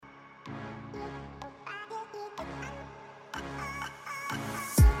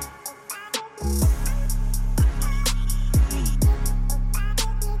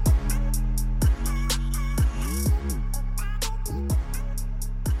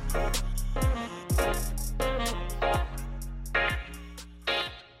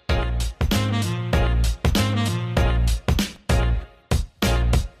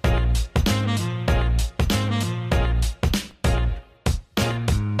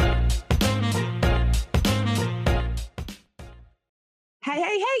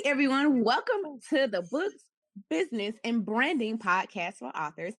Hey, everyone. Welcome to the Books, Business, and Branding Podcast for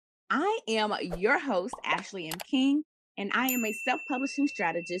Authors. I am your host, Ashley M. King, and I am a self publishing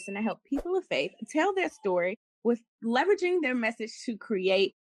strategist, and I help people of faith tell their story with leveraging their message to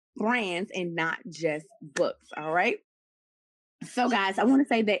create brands and not just books. All right. So, guys, I want to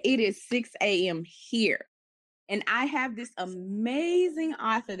say that it is 6 a.m. here, and I have this amazing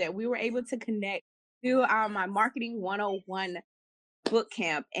author that we were able to connect through my Marketing 101 book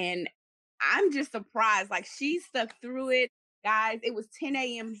camp. And I'm just surprised. Like she stuck through it, guys. It was 10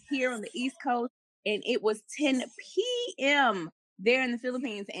 a.m. here on the East Coast, and it was 10 p.m. there in the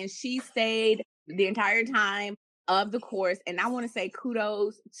Philippines. And she stayed the entire time of the course. And I want to say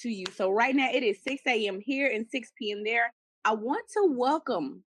kudos to you. So right now it is 6 a.m. here and 6 p.m. there. I want to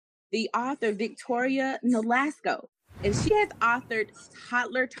welcome the author Victoria Nolasco. And she has authored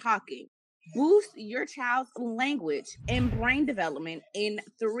Toddler Talking: Boost Your Child's Language and Brain Development in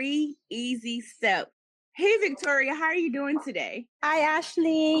 3 Easy Steps. Hey, Victoria, how are you doing today? Hi,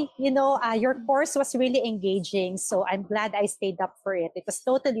 Ashley. Your course was really engaging, so I'm glad I stayed up for it. It was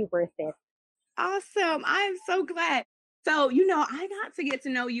totally worth it. Awesome. I'm so glad. So, I got to get to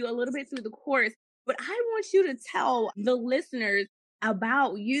know you a little bit through the course, but I want you to tell the listeners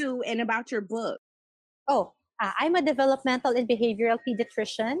about you and about your book. I'm a developmental and behavioral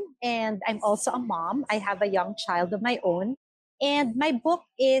pediatrician, and I'm also a mom. I have a young child of my own. And my book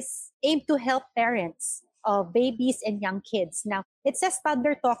is aimed to help parents of babies and young kids. Now, it says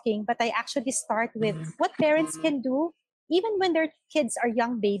toddler talking, but I actually start with what parents can do even when their kids are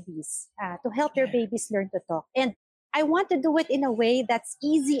young babies to help their babies learn to talk. And I want to do it in a way that's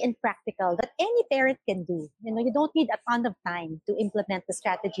easy and practical that any parent can do. You don't need a ton of time to implement the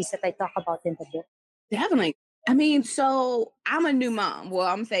strategies that I talk about in the book. Definitely. I mean, so I'm a new mom. Well,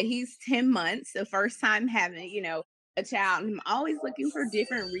 I'm saying he's 10 months, the first time having, a child. I'm always looking for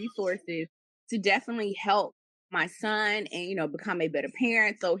different resources to definitely help my son and, become a better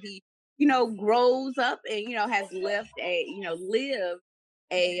parent. So he, grows up and, has lived a,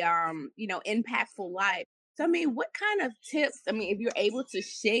 impactful life. So, I mean, what kind of tips, if you're able to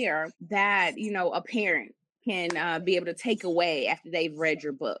share that, a parent can be able to take away after they've read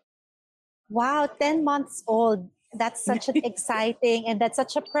your book? Wow, 10 months old. That's such an exciting and that's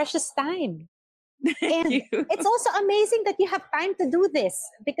such a precious time. Thank And you. it's also amazing that you have time to do this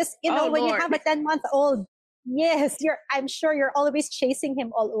because, when you Lord. have a 10-month-old, yes, I'm sure you're always chasing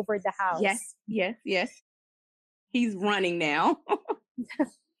him all over the house. Yes. He's running now.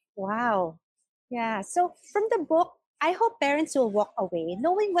 Wow. Yeah. So from the book, I hope parents will walk away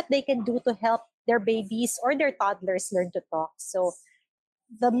knowing what they can do to help their babies or their toddlers learn to talk. So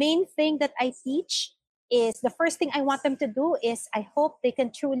the main thing that I teach is the first thing I want them to do is I hope they can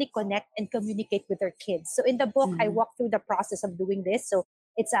truly connect and communicate with their kids. So in the book, I walk through the process of doing this. So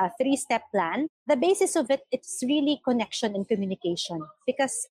it's a 3-step plan. The basis of it, it's really connection and communication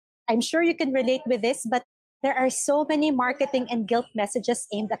because I'm sure you can relate with this, but there are so many marketing and guilt messages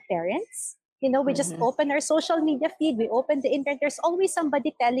aimed at parents. We just open our social media feed, we open the internet. There's always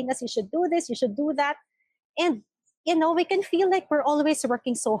somebody telling us you should do this, you should do that. And we can feel like we're always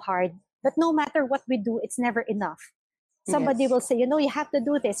working so hard, but no matter what we do, it's never enough. Somebody will say, you have to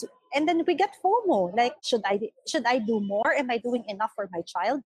do this. And then we get FOMO, like, should I do more? Am I doing enough for my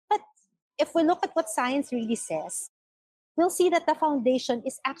child? But if we look at what science really says, we'll see that the foundation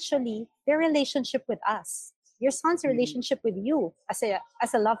is actually their relationship with us, your son's relationship with you as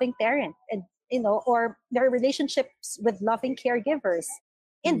a loving parent, and or their relationships with loving caregivers.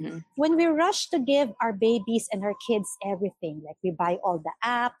 And when we rush to give our babies and our kids everything, like we buy all the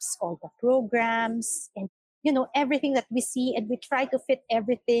apps, all the programs, and everything that we see, and we try to fit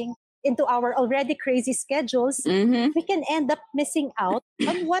everything into our already crazy schedules, we can end up missing out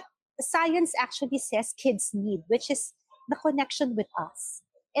on what science actually says kids need, which is the connection with us.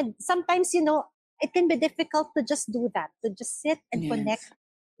 And sometimes, it can be difficult to just do that, to just sit and connect,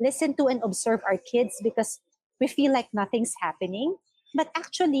 listen to and observe our kids because we feel like nothing's happening. But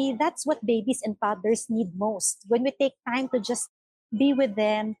actually, that's what babies and toddlers need most. When we take time to just be with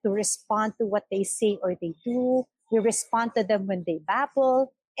them, to respond to what they say or they do, we respond to them when they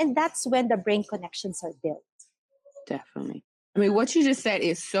babble, and that's when the brain connections are built. Definitely. I mean, what you just said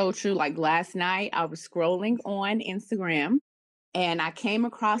is so true. Like last night, I was scrolling on Instagram and I came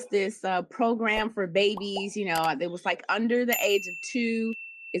across this program for babies. It was like under the age of 2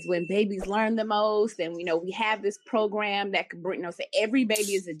 is when babies learn the most. And, we have this program that could bring, say every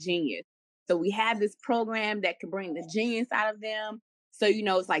baby is a genius. So we have this program that could bring the genius out of them. So,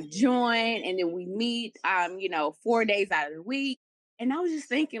 it's like join and then we meet, 4 days out of the week. And I was just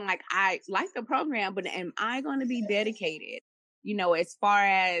thinking, like, I like the program, but am I going to be dedicated as far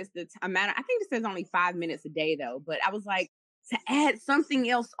as the amount, I think it says only 5 minutes a day though, but I was like, to add something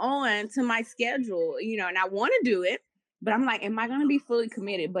else on to my schedule, and I want to do it, but I'm like, am I going to be fully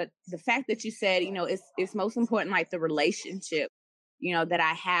committed? But the fact that you said, it's most important, like the relationship, that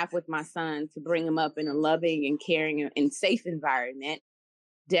I have with my son, to bring him up in a loving and caring and safe environment.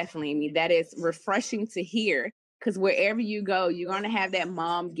 Definitely. I mean, that is refreshing to hear, because wherever you go, you're going to have that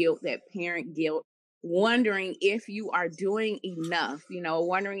mom guilt, that parent guilt, wondering if you are doing enough,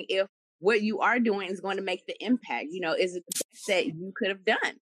 wondering if what you are doing is going to make the impact. Is it the best that you could have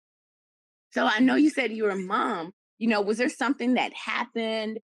done? So I know you said you were a mom. Was there something that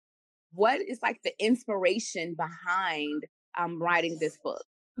happened? What is like the inspiration behind writing this book?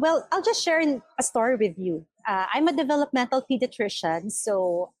 Well, I'll just share a story with you. I'm a developmental pediatrician,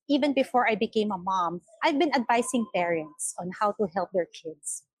 so even before I became a mom, I've been advising parents on how to help their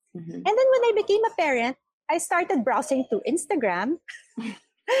kids. Mm-hmm. And then when I became a parent, I started browsing through Instagram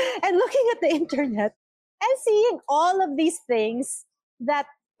and looking at the internet and seeing all of these things that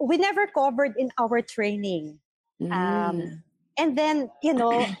we never covered in our training. And then,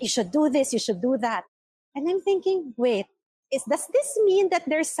 you should do this, you should do that. And I'm thinking, wait, does this mean that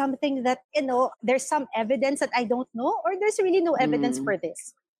there's something that, there's some evidence that I don't know, or there's really no evidence for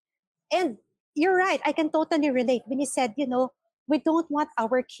this? And you're right. I can totally relate when you said, we don't want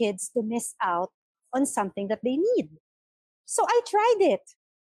our kids to miss out on something that they need. So I tried it.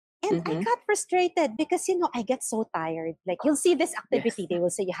 And I got frustrated because, I get so tired. Like, you'll see this activity. Yes. They will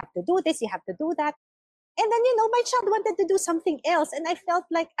say, you have to do this, you have to do that. And then, my child wanted to do something else. And I felt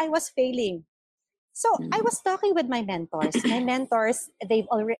like I was failing. So I was talking with my mentors. My mentors,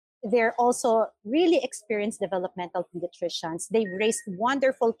 they're also really experienced developmental pediatricians. They've raised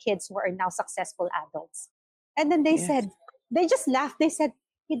wonderful kids who are now successful adults. And then they said, they just laughed. They said,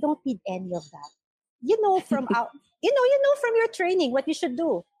 you don't need any of that. From from your training what you should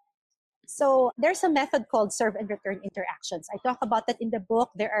do. So there's a method called serve and return interactions. I talk about that in the book.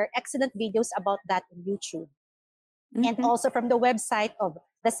 There are excellent videos about that on YouTube. And also from the website of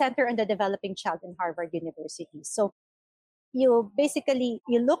the Center on the Developing Child in Harvard University. So you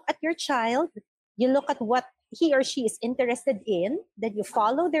look at your child, you look at what he or she is interested in, then you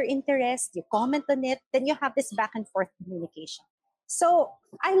follow their interest, you comment on it, then you have this back and forth communication. So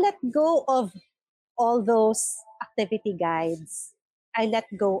I let go of all those activity guides. I let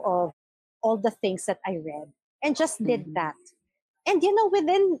go of all the things that I read and just did that. And,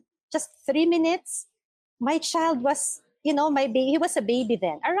 within just 3 minutes, my child was, my baby, he was a baby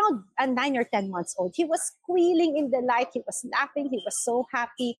then, around 9 or 10 months old. He was squealing in delight. He was laughing. He was so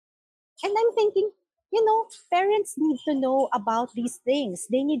happy. And I'm thinking, parents need to know about these things.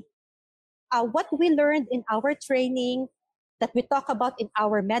 They need what we learned in our training, that we talk about in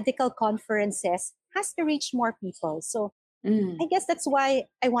our medical conferences, has to reach more people. So I guess that's why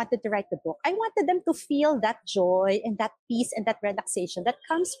I wanted to write the book. I wanted them to feel that joy and that peace and that relaxation that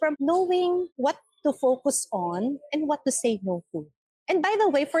comes from knowing what to focus on and what to say no to. And by the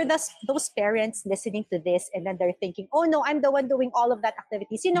way, for those parents listening to this and then they're thinking, oh no, I'm the one doing all of that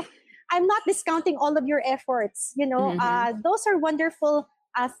activities. I'm not discounting all of your efforts. Those are wonderful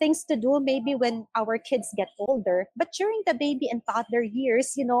things to do maybe when our kids get older. But during the baby and toddler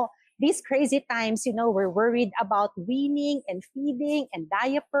years, these crazy times, we're worried about weaning and feeding and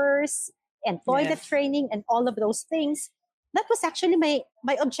diapers and toilet training and all of those things. That was actually my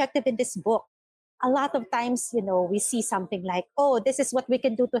objective in this book. A lot of times, we see something like, oh, this is what we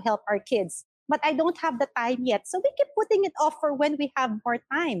can do to help our kids. But I don't have the time yet. So we keep putting it off for when we have more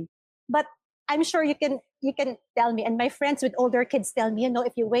time. But I'm sure you can tell me, and my friends with older kids tell me,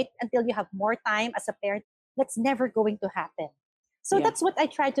 if you wait until you have more time as a parent, that's never going to happen. So that's what I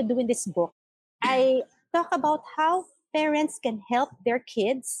try to do in this book. I talk about how parents can help their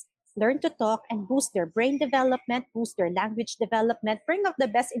kids learn to talk and boost their brain development, boost their language development, bring out the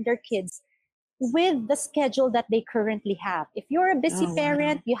best in their kids with the schedule that they currently have. If you're a busy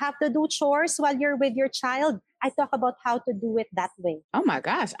parent, you have to do chores while you're with your child. I talk about how to do it that way. Oh my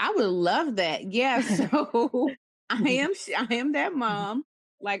gosh, I would love that. Yeah, so I am that mom.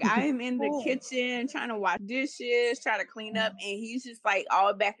 Like, I am in the kitchen trying to wash dishes, try to clean up, and he's just like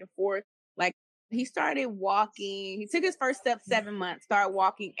all back and forth. Like, he started walking. He took his first step 7 months, started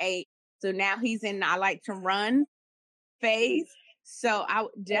walking 8. So now he's in I like to run phase. So I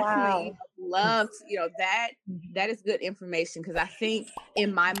would definitely love that is good information, because I think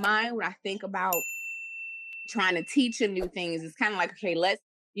in my mind, when I think about trying to teach him new things, it's kind of like, okay, let's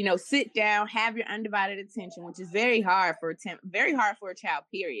sit down, have your undivided attention, which is very hard for a child,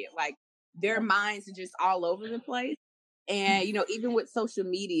 period. Like, their minds are just all over the place. And, even with social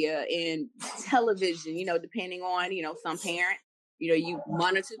media and television, depending on, some parents, you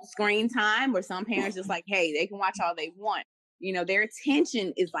monitor the screen time, or some parents just like, hey, they can watch all they want. Their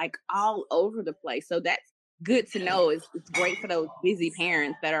attention is like all over the place. So that's good to know. It's great for those busy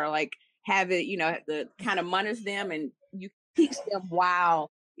parents that are like have it, the kind of monitor them, and you teach them while,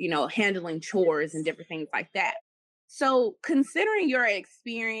 handling chores and different things like that. So considering your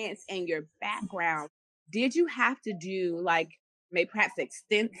experience and your background, did you have to do like maybe perhaps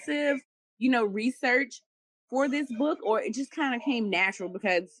extensive, research for this book, or it just kind of came natural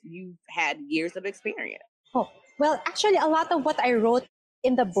because you've had years of experience? Oh, well, actually, a lot of what I wrote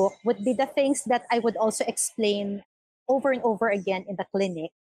in the book would be the things that I would also explain over and over again in the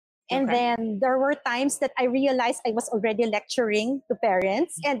clinic. And Okay. then there were times that I realized I was already lecturing to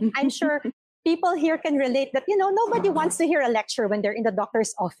parents. And I'm sure people here can relate that, nobody wants to hear a lecture when they're in the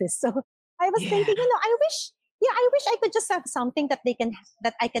doctor's office. So I was Yeah. thinking, I wish I could just have something that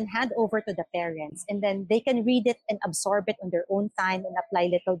I can hand over to the parents, and then they can read it and absorb it on their own time and apply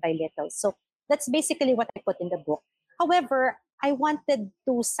little by little. So that's basically what I put in the book. However, I wanted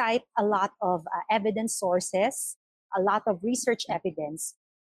to cite a lot of evidence sources, a lot of research evidence.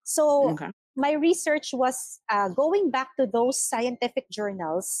 So Okay. my research was going back to those scientific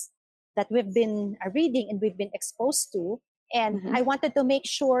journals that we've been reading and we've been exposed to. And Hmm. I wanted to make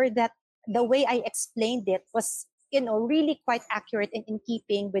sure that the way I explained it was, really quite accurate and in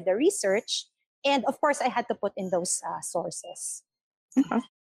keeping with the research. And of course, I had to put in those sources. Okay.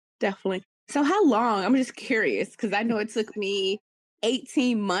 Definitely. So how long? I'm just curious because I know it took me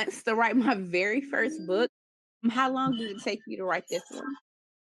 18 months to write my very first book. How long did it take you to write this one?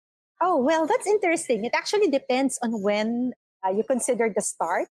 Oh, well, that's interesting. It actually depends on when you consider the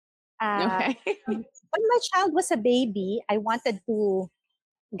start. Uh, Okay. when my child was a baby, I wanted to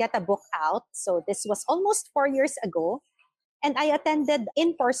get a book out. So this was almost 4 years ago. And I attended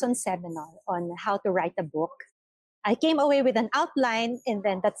in-person seminar on how to write a book. I came away with an outline and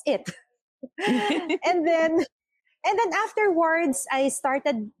then that's it. and then and then afterwards I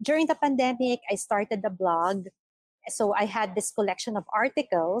started during the pandemic, I started the blog. So I had this collection of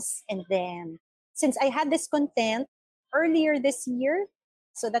articles, and then since I had this content earlier this year,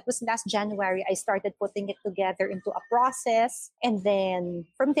 so that was last January, I started putting it together into a process, and then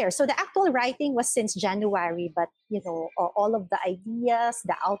from there, so the actual writing was since January, but all of the ideas,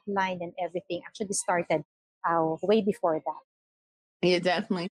 the outline and everything actually started way before that. Yeah,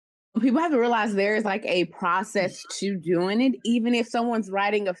 definitely. People have to realize there is like a process to doing it. Even if someone's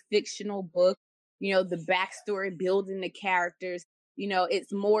writing a fictional book, the backstory, building the characters,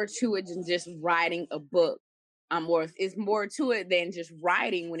 it's more to it than just writing a book. Or it's more to it than just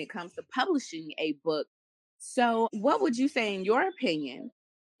writing when it comes to publishing a book. So, what would you say, in your opinion,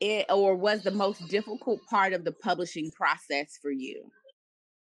 or was the most difficult part of the publishing process for you?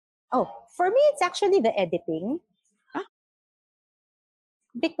 Oh, for me it's actually the editing, Oh,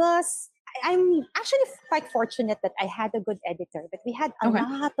 because I'm actually quite fortunate that I had a good editor, but we had a okay.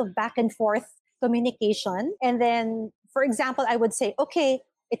 lot of back and forth communication. And then, for example, I would say, okay,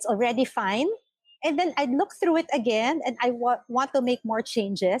 it's already fine. And then I'd look through it again and I want to make more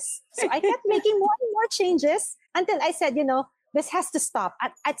changes. So I kept making more and more changes until I said, this has to stop.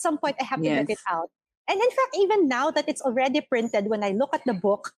 At some point, I have to get it Yes. out. And in fact, even now that it's already printed, when I look at the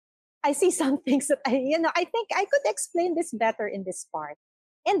book, I see some things that I think I could explain this better in this part.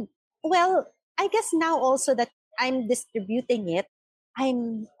 And well, I guess now also that I'm distributing it,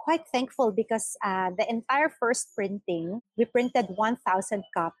 I'm quite thankful because the entire first printing, we printed 1,000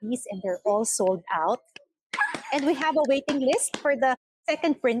 copies and they're all sold out. And we have a waiting list for the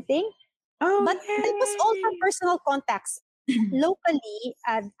second printing. Oh, But that was all from yay. personal contacts. Locally,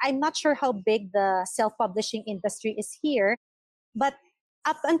 I'm not sure how big the self publishing industry is here, but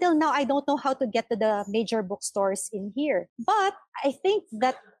up until now, I don't know how to get to the major bookstores in here. But I think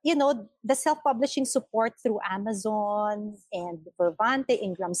that, the self-publishing support through Amazon and Vervante,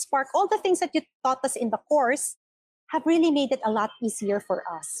 Ingram Spark, all the things that you taught us in the course have really made it a lot easier for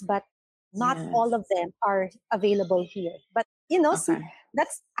us. But not all Yes. of them are available here. But, Okay.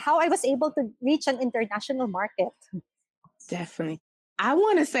 that's how I was able to reach an international market. Definitely. I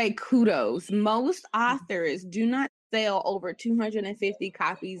want to say kudos. Most authors do not sell over 250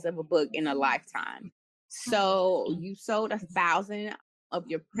 copies of a book in a lifetime. So you sold 1,000 of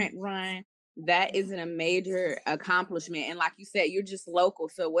your print run. That isn't a major accomplishment. And like you said, you're just local.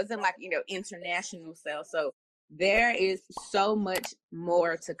 So it wasn't like, international sales. So there is so much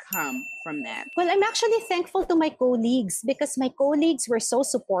more to come from that. Well, I'm actually thankful to my colleagues because my colleagues were so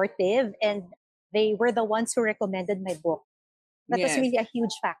supportive and they were the ones who recommended my book. That was Yes. really a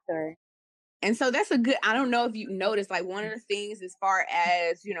huge factor. And so that's a good, I don't know if you noticed, like one of the things as far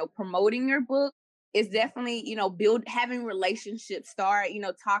as, promoting your book, it's definitely, having relationships, start,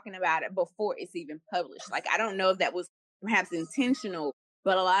 talking about it before it's even published. Like, I don't know if that was perhaps intentional,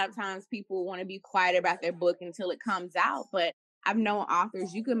 but a lot of times people want to be quiet about their book until it comes out. But I've known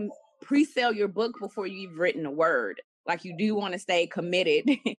authors, you can pre-sale your book before you've written a word. Like, you do want to stay committed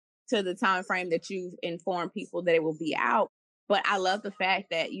to the time frame that you've informed people that it will be out. But I love the fact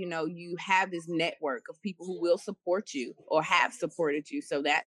that, you have this network of people who will support you or have supported you. So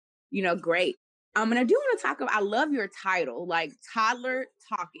that, great. And I do want to talk about, I love your title, like Toddler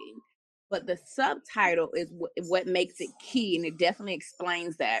Talking, but the subtitle is what makes it key. And it definitely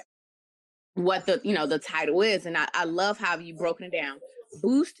explains that what the title is. And I love how you've broken it down.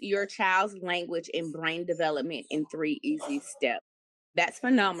 Boost your child's language and brain development in 3 easy steps. That's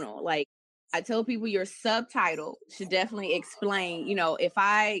phenomenal. Like, I tell people your subtitle should definitely explain, if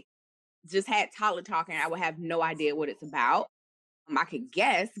I just had toddler talking, I would have no idea what it's about. I could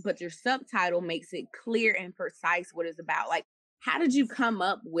guess, but your subtitle makes it clear and precise what it's about. Like, how did you come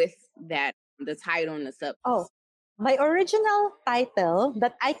up with that, the title and the sub? Oh, my original title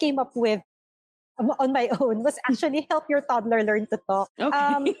that I came up with on my own was actually Help Your Toddler Learn to Talk.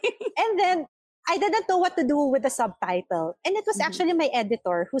 Okay. And then I didn't know what to do with the subtitle. And it was actually my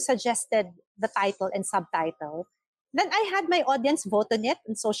editor who suggested the title and subtitle. Then I had my audience vote on it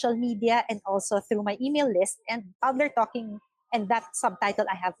on social media and also through my email list, and Toddler Talking and that subtitle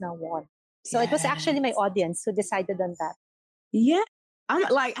I have now won. So it was actually my audience who decided on that. Yeah. I'm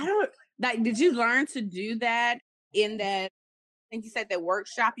like, I don't like, did you learn to do that in that, I think you said that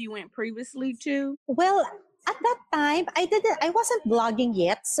workshop you went previously to? Well, at that time, I wasn't blogging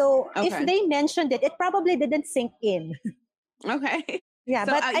yet. So if Okay. they mentioned it, it probably didn't sink in. Okay. Yeah,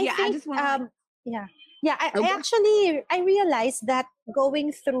 So, but I yeah, I think, just want yeah. Yeah, Okay. I realized that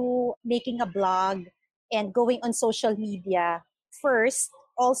going through making a blog and going on social media first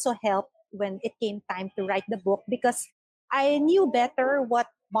also helped when it came time to write the book, because I knew better what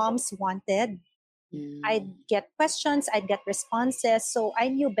moms wanted. I'd get questions, I'd get responses, so I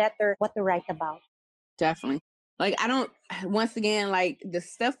knew better what to write about. Definitely. Like, I don't, once again, like, the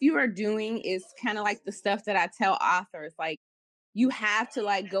stuff you are doing is kind of like the stuff that I tell authors. Like, you have to,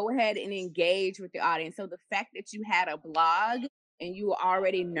 like, go ahead and engage with the audience. So the fact that you had a blog and you were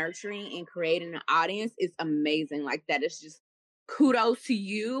already nurturing and creating an audience is amazing. Like, that is just kudos to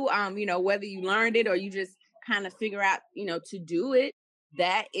you. Whether you learned it or you just kind of figure out, to do it,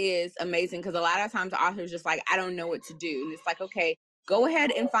 that is amazing. Because a lot of times authors just like, I don't know what to do. And it's like, okay, go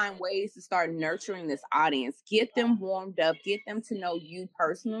ahead and find ways to start nurturing this audience. Get them warmed up, get them to know you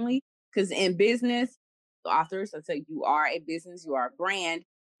personally. Because in business, authors, I say you are a business, you are a brand.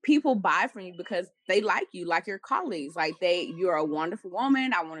 People buy from you because they like you, like your colleagues. Like, you're a wonderful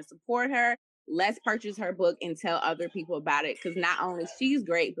woman. I want to support her. Let's purchase her book and tell other people about it. Because not only she's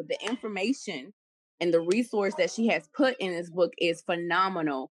great, but the information and the resource that she has put in this book is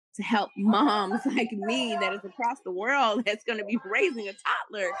phenomenal to help moms like me that is across the world that's going to be raising a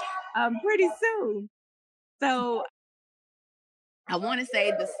toddler pretty soon. So I want to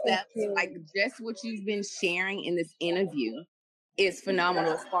say the Thank steps, you. like just what you've been sharing in this interview, is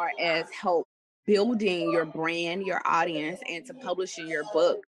phenomenal as far as help building your brand, your audience, and to publishing your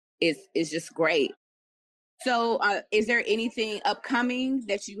book is just great. So, is there anything upcoming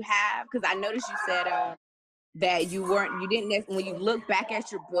that you have? Because I noticed you said that you didn't, when you look back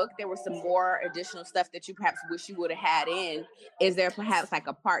at your book, there was some more additional stuff that you perhaps wish you would have had in. Is there perhaps like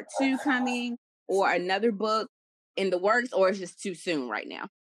a part 2 coming or another book in the works, or is it just too soon right now?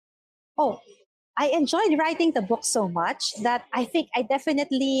 Oh, I enjoyed writing the book so much that I think I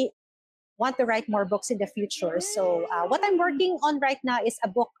definitely want to write more books in the future. So, what I'm working on right now is a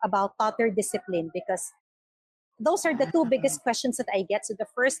book about toddler discipline, because those are the two biggest questions that I get. So, the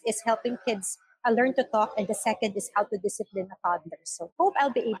first is helping kids learn to talk, and the second is how to discipline a toddler. So, hope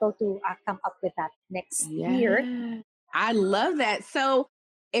I'll be able to come up with that next year. Yeah, I love that. So,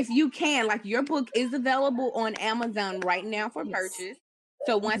 if you can, like, your book is available on Amazon right now for Yes. purchase.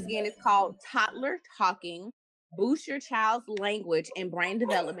 So, once again, it's called Toddler Talking: Boost Your Child's Language and Brain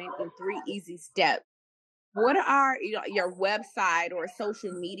Development in 3 Easy Steps. What are your website or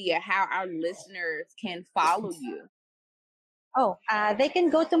social media, how our listeners can follow you? Oh, they can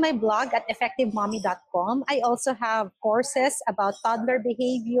go to my blog at effectivemommy.com. I also have courses about toddler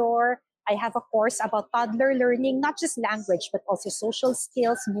behavior. I have a course about toddler learning, not just language, but also social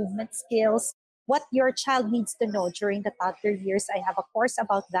skills, movement skills, what your child needs to know during the toddler years. I have a course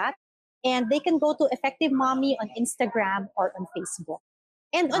about that. And they can go to Effective Mommy on Instagram or on Facebook.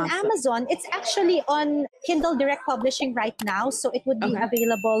 And on Awesome. Amazon, it's actually on Kindle Direct Publishing right now. So it would be Okay.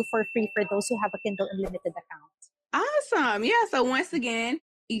 available for free for those who have a Kindle Unlimited account. Awesome. Yeah. So once again,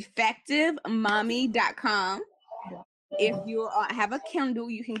 effectivemommy.com. If you have a Kindle,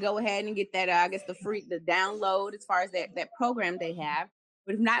 you can go ahead and get that, I guess, the download as far as that program they have.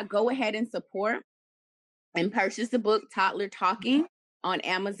 But if not, go ahead and support and purchase the book, Toddler Talking, on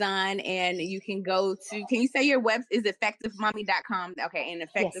Amazon. And you can go to, can you say your web is effectivemommy.com? Okay, and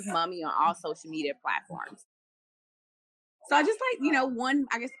Effective Yes. Mommy on all social media platforms. So I just like, one,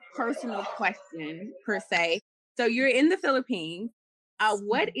 I guess, personal question per se. So you're in the Philippines.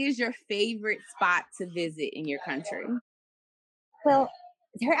 What is your favorite spot to visit in your country? Well,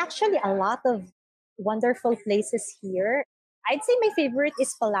 there are actually a lot of wonderful places here. I'd say my favorite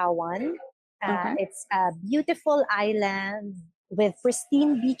is Palawan. Okay. It's a beautiful island with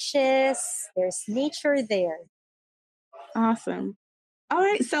pristine beaches. There's nature there. Awesome. All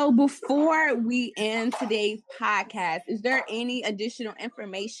right. So before we end today's podcast, is there any additional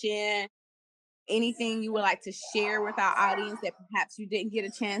information, anything you would like to share with our audience that perhaps you didn't get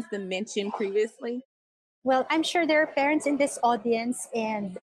a chance to mention previously? Well, I'm sure there are parents in this audience,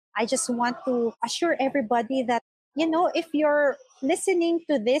 and I just want to assure everybody that, if you're listening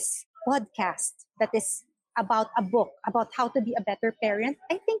to this podcast that is about a book, about how to be a better parent,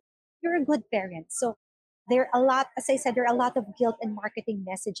 I think you're a good parent. So there are a lot, as I said, there are a lot of guilt and marketing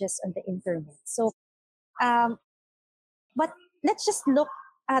messages on the internet. So, but let's just look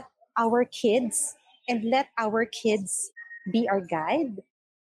at our kids and let our kids be our guide.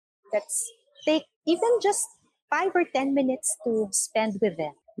 Let's take even just 5 or 10 minutes to spend with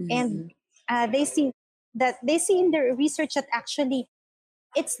them. And they see in the research that actually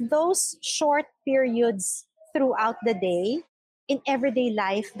it's those short periods throughout the day in everyday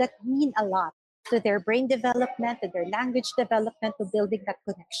life that mean a lot to their brain development, to their language development, to building that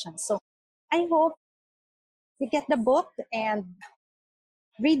connection. So I hope you get the book and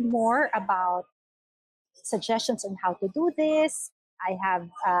read more about suggestions on how to do this. I have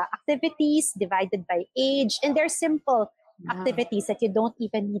activities divided by age, and they're simple activities that you don't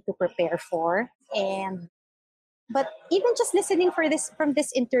even need to prepare for. But even just listening from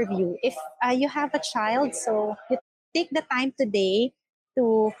this interview, if you have a child, so you take the time today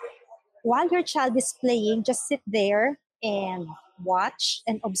to, while your child is playing, just sit there and watch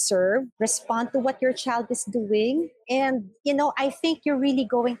and observe, respond to what your child is doing. And, I think you're really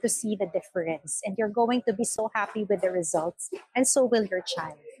going to see the difference and you're going to be so happy with the results. And so will your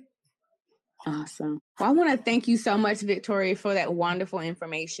child. Awesome. Well, I want to thank you so much, Victoria, for that wonderful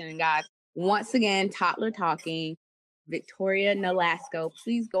information. And guys, once again, Toddler Talking, Victoria Nolasco.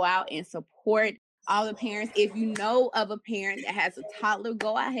 Please go out and support all the parents. If you know of a parent that has a toddler,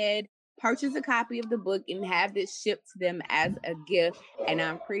 go ahead, purchase a copy of the book and have this shipped to them as a gift. And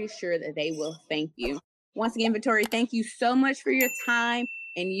I'm pretty sure that they will thank you. Once again, Victoria, thank you so much for your time.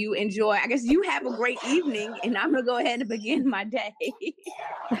 And you enjoy, I guess you have a great evening. And I'm going to go ahead and begin my day.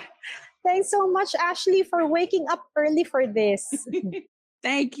 Thanks so much, Ashley, for waking up early for this.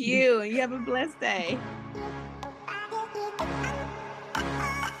 Thank you. And you have a blessed day.